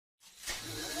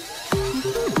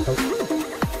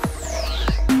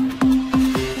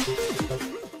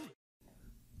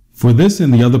For this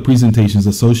and the other presentations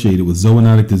associated with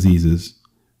zoonotic diseases,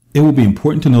 it will be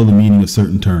important to know the meaning of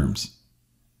certain terms.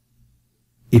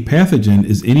 A pathogen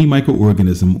is any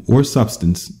microorganism or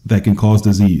substance that can cause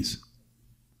disease.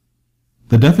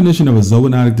 The definition of a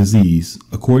zoonotic disease,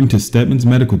 according to Stedman's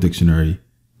Medical Dictionary,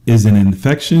 is an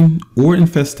infection or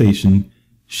infestation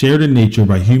shared in nature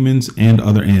by humans and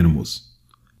other animals.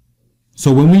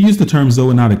 So when we use the term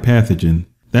zoonotic pathogen,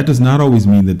 that does not always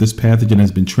mean that this pathogen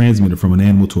has been transmitted from an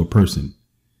animal to a person.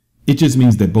 It just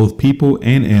means that both people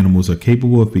and animals are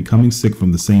capable of becoming sick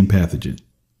from the same pathogen.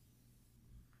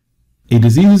 A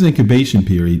disease's incubation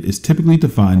period is typically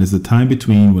defined as the time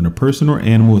between when a person or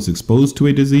animal is exposed to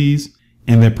a disease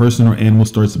and that person or animal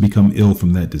starts to become ill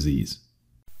from that disease.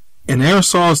 An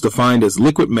aerosol is defined as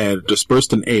liquid matter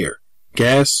dispersed in air,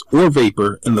 gas, or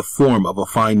vapor in the form of a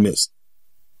fine mist.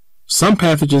 Some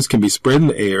pathogens can be spread in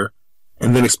the air,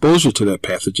 and then exposure to that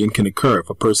pathogen can occur if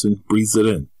a person breathes it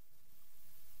in.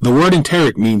 The word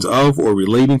enteric means of or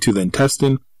relating to the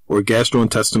intestine or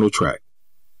gastrointestinal tract.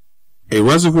 A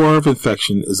reservoir of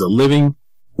infection is a living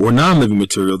or non-living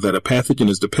material that a pathogen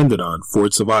is dependent on for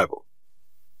its survival.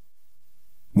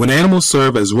 When animals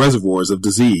serve as reservoirs of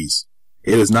disease,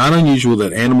 it is not unusual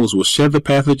that animals will shed the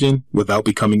pathogen without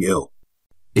becoming ill.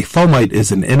 A fomite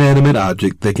is an inanimate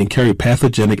object that can carry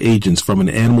pathogenic agents from an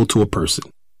animal to a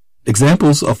person.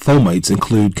 Examples of fomites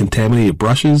include contaminated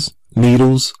brushes,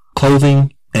 needles,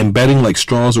 clothing, and bedding like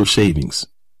straws or shavings.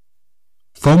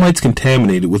 Fomites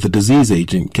contaminated with a disease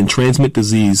agent can transmit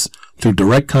disease through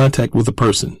direct contact with a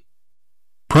person.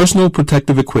 Personal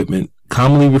protective equipment,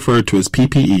 commonly referred to as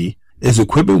PPE, is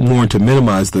equipment worn to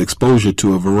minimize the exposure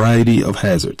to a variety of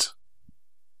hazards.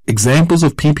 Examples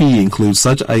of PPE include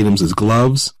such items as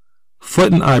gloves,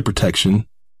 foot and eye protection,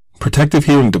 protective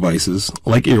hearing devices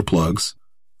like earplugs,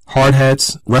 hard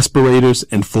hats, respirators,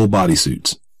 and full body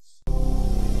suits.